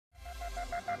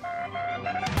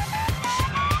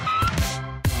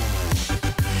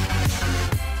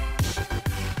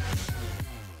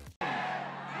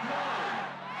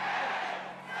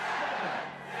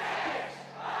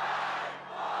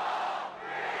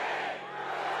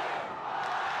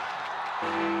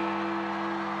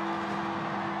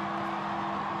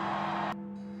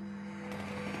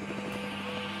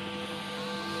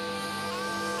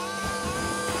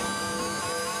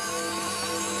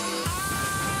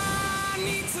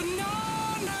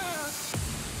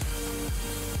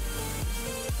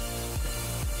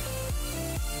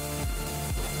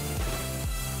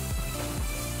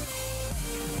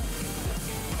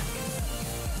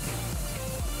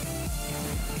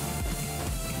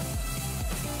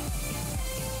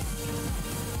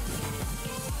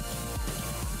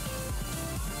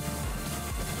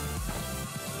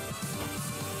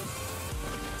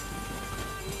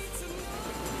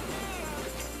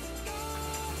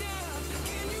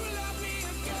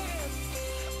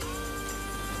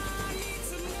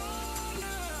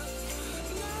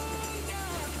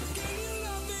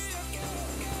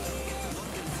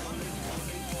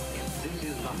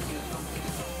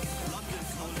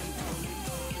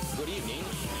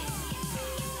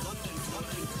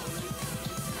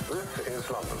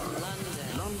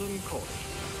recording.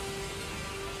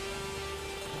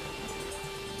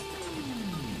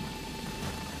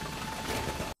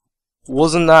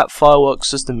 Wasn't that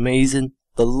fireworks just amazing?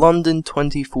 The London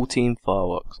 2014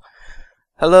 fireworks.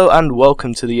 Hello and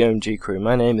welcome to the OMG CREW.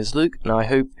 My name is Luke and I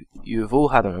hope you have all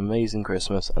had an amazing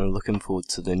Christmas and are looking forward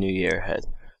to the new year ahead.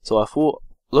 So I thought,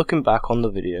 looking back on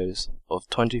the videos of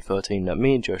 2013 that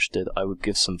me and Josh did, I would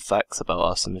give some facts about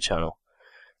us and the channel.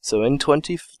 So in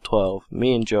 2012,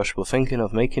 me and Josh were thinking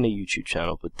of making a YouTube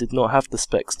channel but did not have the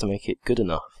specs to make it good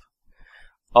enough.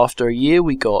 After a year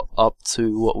we got up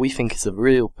to what we think is a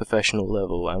real professional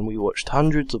level, and we watched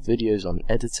hundreds of videos on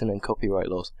editing and copyright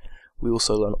laws. We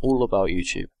also learned all about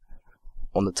YouTube.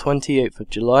 On the 28th of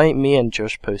July, me and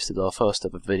Josh posted our first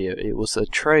ever video. It was a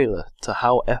trailer to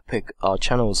how epic our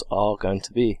channels are going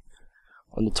to be.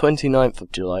 On the 29th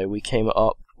of July, we came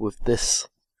up with this.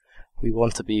 We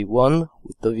want to be one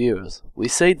with the viewers. We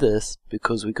say this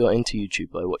because we got into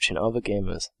YouTube by watching other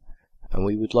gamers, and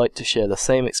we would like to share the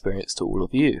same experience to all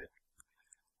of you.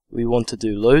 We want to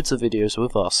do loads of videos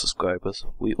with our subscribers.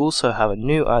 We also have a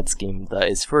new ad scheme that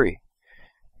is free.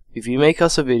 If you make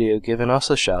us a video giving us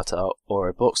a shout out or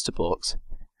a box to box,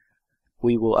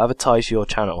 we will advertise your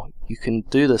channel. You can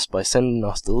do this by sending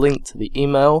us the link to the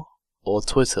email or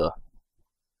Twitter.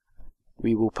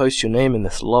 We will post your name in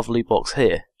this lovely box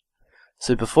here.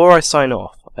 So before I sign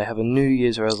off, I have a New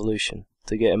Year's resolution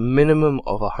to get a minimum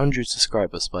of 100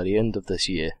 subscribers by the end of this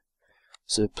year.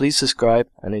 So please subscribe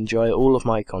and enjoy all of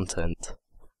my content.